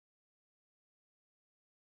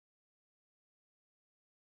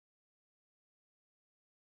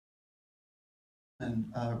And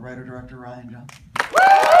writer-director Rian Johnson.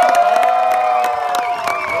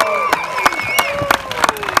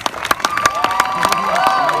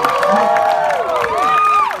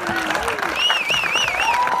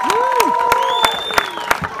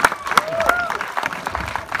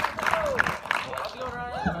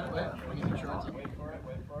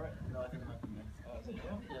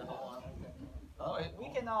 We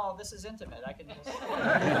can all, this is intimate, I can just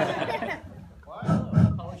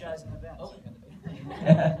apologize in advance.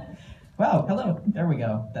 Wow, hello, there we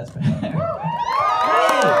go, that's better.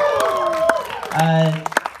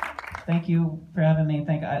 Thank you for having me.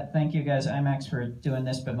 Thank you guys, IMAX, for doing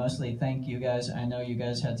this, but mostly thank you guys. I know you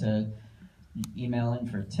guys had to email in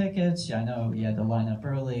for tickets. I know you had to line up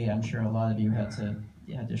early. I'm sure a lot of you had to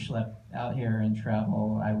schlep out here and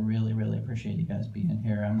travel. I really, really appreciate you guys being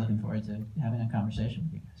here. I'm looking forward to having a conversation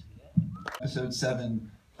with you guys. Episode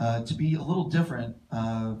 7 to be a little different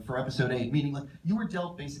for episode 8, meaning like you were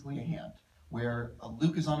dealt basically a hand where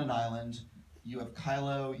Luke is on an island, you have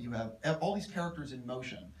Kylo, you have all these characters in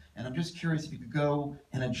motion, and I'm just curious if you could go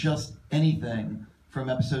and adjust anything from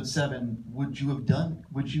episode 7. Would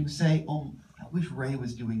you say, oh, I wish Rey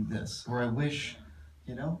was doing this, or I wish,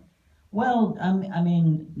 you know? Well, I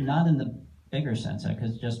mean, not in the bigger sense,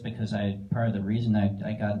 because part of the reason I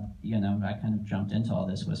got, I kind of jumped into all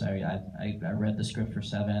this was I read the script for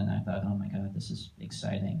 7 and I thought, oh my God, this is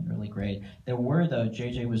exciting, really great. There were, though,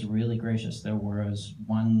 JJ was really gracious. There was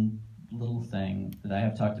one little thing that I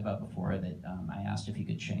have talked about before that I asked if he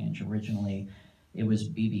could change. Originally, it was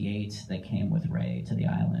BB-8 that came with Rey to the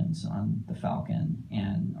islands on the Falcon,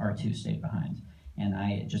 and R2 stayed behind. And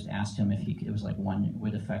I just asked him if he could, it was like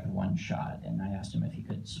would affect one shot, and I asked him if he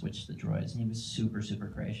could switch the droids, and he was super, super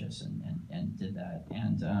gracious and did that.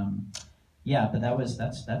 And yeah, but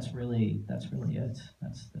that's really it.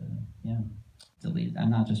 That's the, yeah. Deleted. I'm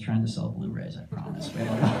not just trying to sell Blu-rays, I promise. We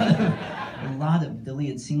have a lot of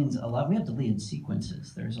deleted scenes. We have deleted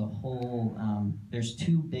sequences. There's a whole, there's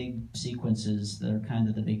 2 big sequences that are kind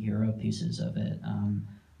of the big hero pieces of it.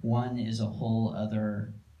 One is a whole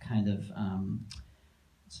other kind of,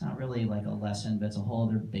 it's not really like a lesson, but it's a whole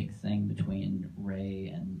other big thing between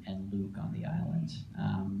Rey and Luke on the island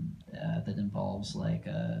that involves like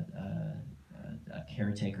a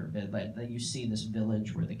caretaker bit. Like you see this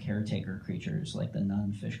village where the caretaker creatures, like the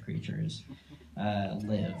nun fish creatures,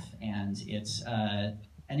 live, and it's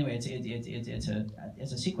anyway.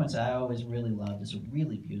 It's a sequence I always really loved. It's a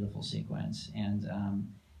really beautiful sequence, and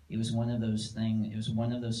it was one of those things. It was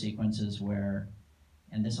one of those sequences where,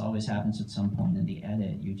 and this always happens at some point in the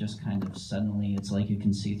edit, you just kind of suddenly, it's like you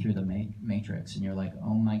can see through the matrix, and you're like,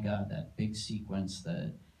 oh my God, that big sequence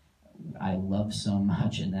that I love so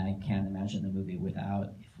much, and I can't imagine the movie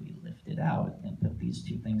without. If we lift it out and put these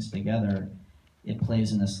 2 things together, it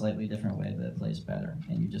plays in a slightly different way, but it plays better.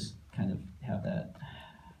 And you just kind of have that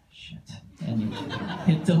shit, and you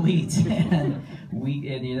hit delete, and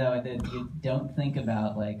you don't think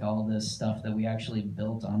about like all this stuff that we actually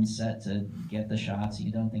built on set to get the shots.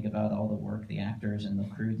 You don't think about all the work the actors and the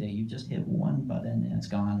crew did. You just hit one button and it's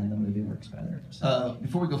gone, and the movie works better. So.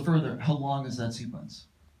 Before we go further, how long is that sequence?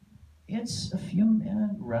 It's a few,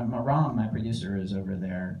 Ram, my producer, is over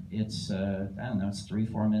there. It's, I don't know, it's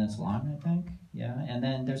 3-4 minutes long, I think. Yeah, and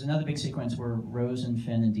then there's another big sequence where Rose and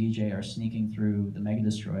Finn and DJ are sneaking through the Mega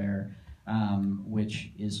Destroyer,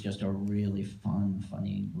 which is just a really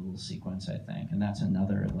funny little sequence, I think. And that's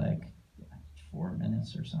another, like, 4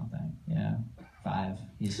 minutes or something. Yeah, 5,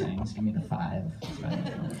 he's saying. Just give me the 5.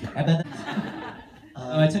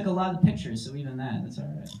 I took a lot of pictures, so even that's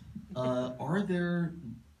all right. Are there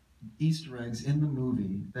Easter eggs in the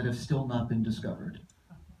movie that have still not been discovered?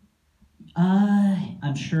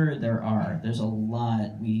 I'm sure there are. There's a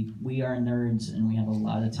lot. We are nerds, and we have a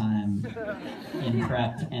lot of time in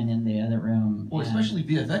prep and in the edit room. Well, especially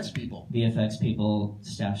VFX people. VFX people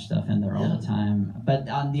staff stuff in there all the time. But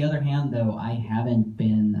on the other hand, though, I haven't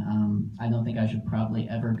been, I don't think I should probably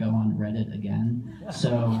ever go on Reddit again.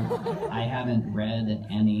 So I haven't read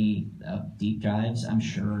any deep dives. I'm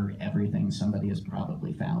sure everything somebody has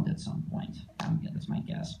probably found at some point. That's my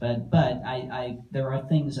guess. But there are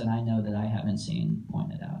things that I know that I haven't seen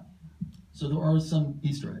pointed out. So there are some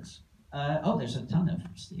Easter eggs. There's a ton of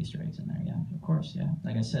Easter eggs in there, yeah, of course, yeah.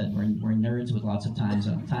 Like I said, we're nerds with lots of time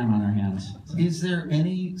on our hands. So. Is there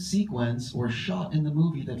any sequence or shot in the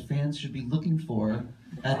movie that fans should be looking for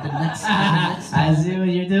at the next I see what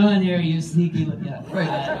you're doing here, you sneaky, yeah.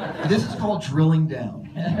 Right, this is called drilling down.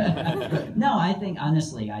 No, I think,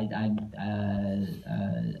 honestly,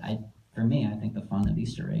 for me, I think the fun of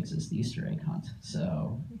Easter eggs is the Easter egg hunt.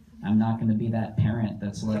 So I'm not going to be that parent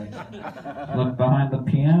that's like, look behind the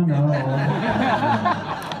piano.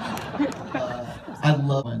 I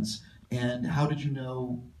love ones. And how did you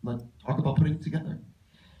know? Talk about putting it together.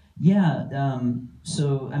 Yeah.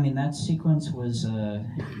 So I mean, that sequence was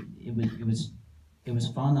it was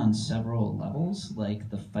fun on several levels. Like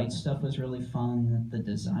the fight stuff was really fun. The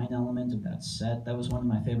design element of that set, that was one of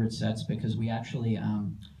my favorite sets because we actually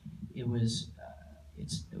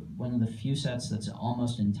it's one of the few sets that's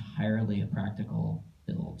almost entirely a practical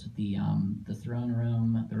build. The throne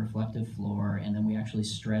room, the reflective floor, and then we actually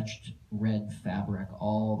stretched red fabric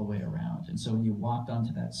all the way around. And so when you walked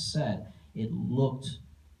onto that set, it looked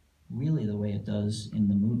really the way it does in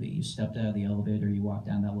the movie. You stepped out of the elevator, you walked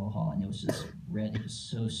down that little hall, and it was just red. It was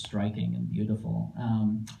so striking and beautiful.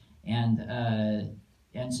 And I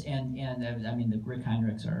mean, the Rick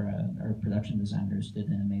Heinrichs, our production designers, did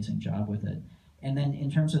an amazing job with it. And then in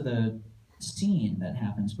terms of the scene that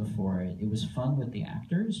happens before it, it was fun with the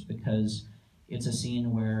actors because it's a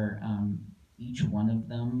scene where each one of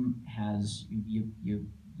them has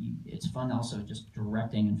it's fun also just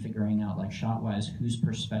directing and figuring out, like, shot-wise, whose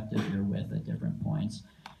perspective you're with at different points,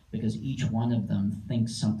 because each one of them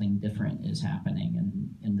thinks something different is happening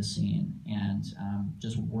in the scene, and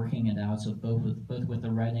just working it out, so both with the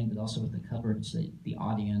writing but also with the coverage, that the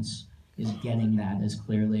audience is getting that as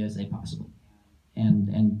clearly as they possibly can,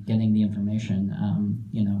 and getting the information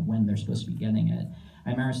when they're supposed to be getting it. I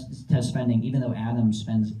remember spending, even though Adam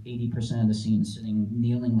spends 80% of the scene sitting,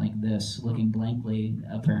 kneeling like this, looking blankly,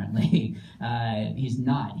 apparently, he's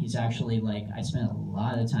not. He's actually like, I spent a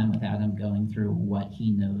lot of time with Adam going through what he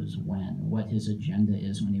knows when, what his agenda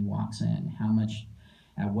is when he walks in,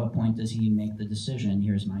 at what point does he make the decision,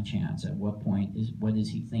 here's my chance, at what point what is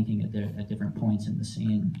he thinking at different points in the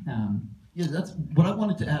scene. Yeah, that's what I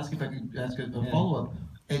wanted to ask, if I could ask a follow-up.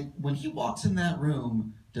 When he walks in that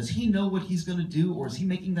room, does he know what he's going to do, or is he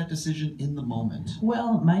making that decision in the moment?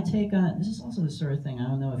 Well, my take on this is also the sort of thing, I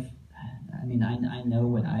don't know if, I mean, I know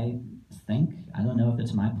what I think. I don't know if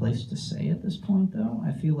it's my place to say at this point, though.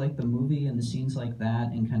 I feel like the movie and the scenes like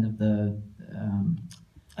that and kind of the...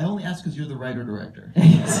 I only ask because you're the writer-director.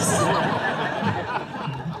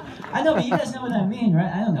 I know, but you guys know what I mean, right?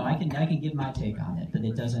 I don't know. I can give my take on it, but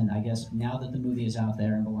it doesn't. I guess now that the movie is out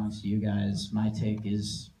there and belongs to you guys, my take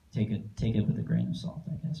is take it with a grain of salt,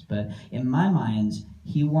 I guess. But in my mind,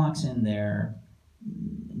 he walks in there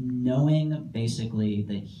knowing basically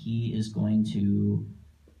that he is going to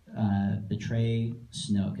betray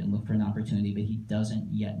Snoke and look for an opportunity, but he doesn't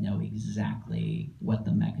yet know exactly what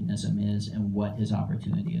the mechanism is and what his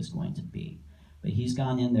opportunity is going to be. But he's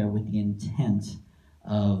gone in there with the intent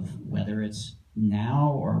of, whether it's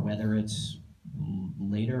now or whether it's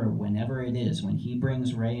later or whenever it is, when he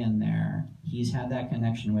brings Rey in there, he's had that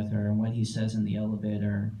connection with her, and what he says in the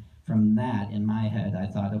elevator, from that, in my head, I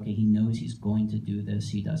thought, okay, he knows he's going to do this,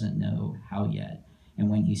 he doesn't know how yet. And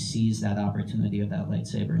when he sees that opportunity of that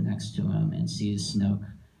lightsaber next to him and sees Snoke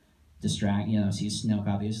sees Snoke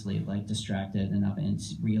obviously like distracted enough and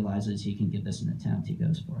realizes he can give this an attempt, he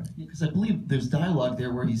goes for it. Because I believe there's dialogue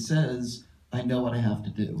there where he says, I know what I have to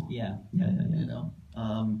do. Yeah. You know?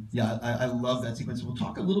 I love that sequence. We'll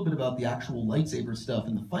talk a little bit about the actual lightsaber stuff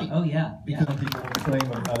in the fight. Oh, yeah. Because people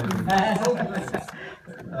claim about it.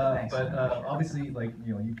 But obviously,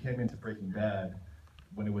 you came into Breaking Bad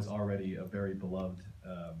when it was already a very beloved,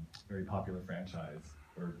 very popular franchise,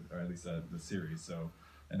 or at least the series. So,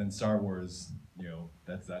 and then Star Wars,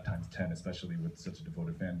 that's that times 10, especially with such a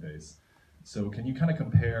devoted fan base. So, can you kind of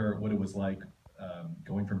compare what it was like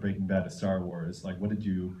going from Breaking Bad to Star Wars? Like, what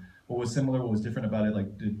was similar? What was different about it? Like,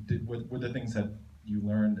 were there things that you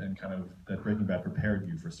learned and kind of that Breaking Bad prepared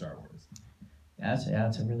you for Star Wars? That's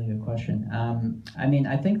a really good question. I mean,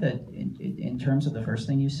 I think that in terms of the first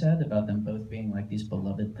thing you said about them both being like these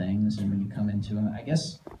beloved things, and when you come into them, I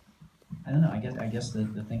guess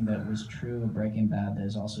the thing that was true of Breaking Bad that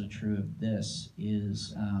is also true of this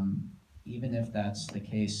is, even if that's the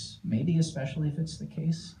case, maybe especially if it's the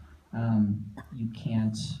case, you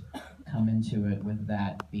can't come into it with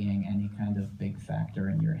that being any kind of big factor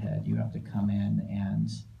in your head. You have to come in and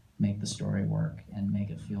make the story work and make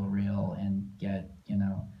it feel real and get,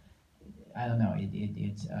 I don't know,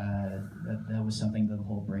 that was something that the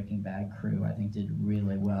whole Breaking Bad crew, I think, did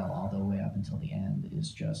really well all the way up until the end,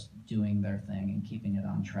 is just doing their thing and keeping it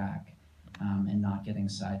on track, and not getting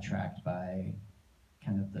sidetracked by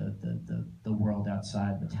kind of the world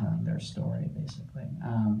outside, but telling their story, basically.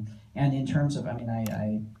 And in terms of, I mean,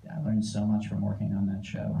 I learned so much from working on that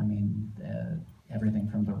show. I mean, everything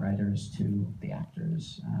from the writers to the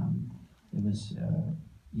actors. It was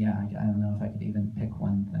yeah, I don't know if I could even pick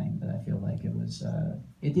one thing, but I feel like it was,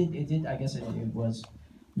 it did, I guess it was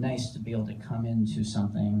nice to be able to come into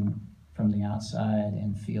something from the outside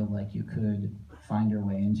and feel like you could find your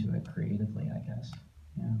way into it creatively, I guess,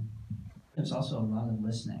 yeah. There's also a lot of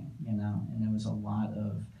listening, you know, and there was a lot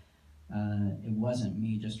of, it wasn't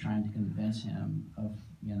me just trying to convince him of,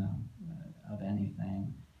 you know, of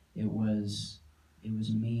anything. It was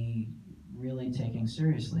me really taking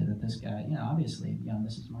seriously that this guy, you know, obviously, you know,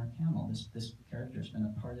 this is Mark Hamill. This character's been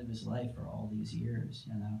a part of his life for all these years,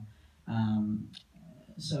 you know.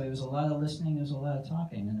 So it was a lot of listening, it was a lot of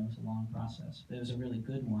talking, and it was a long process. But it was a really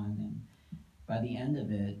good one, and by the end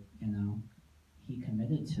of it, you know, he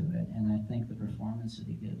committed to it, and I think the performance that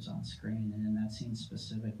he gives on screen, and in that scene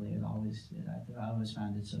specifically, I always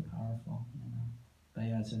found it so powerful, you know. But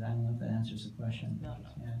yeah, so I don't know if that answers the question. No.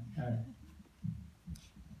 Yeah.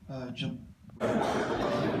 All right. Jim. The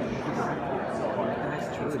next